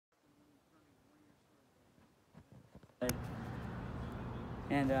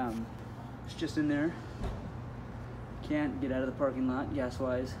And it's just in there. Can't get out of the parking lot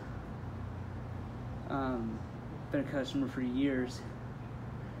gas-wise. Been a customer for years,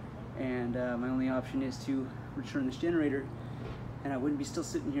 and my only option is to return this generator, and I wouldn't be still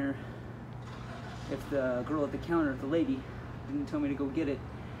sitting here if the girl at the counter, the lady, didn't tell me to go get it,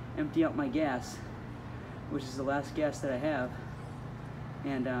 empty out my gas, which is the last gas that I have,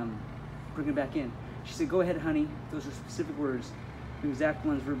 and bring it back in. She said, "Go ahead, honey." Those are specific words, the exact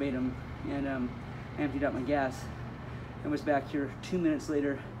ones verbatim. And I emptied out my gas and was back here 2 minutes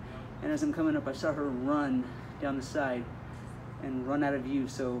later, and as I'm coming up, I saw her run down the side and run out of view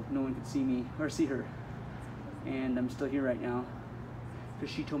so no one could see me or see her. And I'm still here right now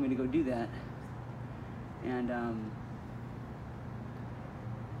because she told me to go do that. And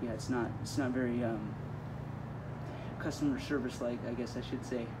yeah, it's not very customer service like, I guess I should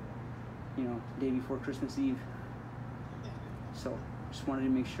say, you know, day before Christmas Eve. So just wanted to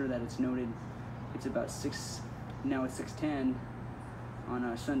make sure that it's noted. It's about 6, now it's 6:10 on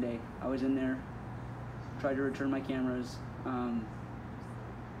a Sunday. I was in there, tried to return my cameras.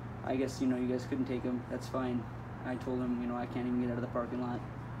 I guess, you know, you guys couldn't take them, that's fine. I told them, you know, I can't even get out of the parking lot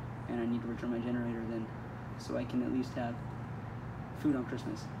and I need to return my generator then, so I can at least have food on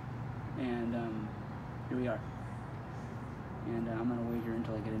Christmas. And here we are. And I'm gonna wait here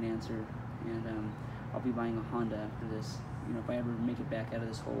until I get an answer, and I'll be buying a Honda after this. You know, if I ever make it back out of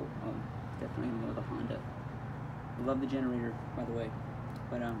this hole, I'll definitely go with a Honda. I love the generator, by the way,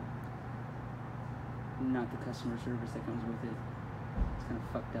 but not the customer service that comes with it. It's kind of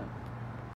fucked up.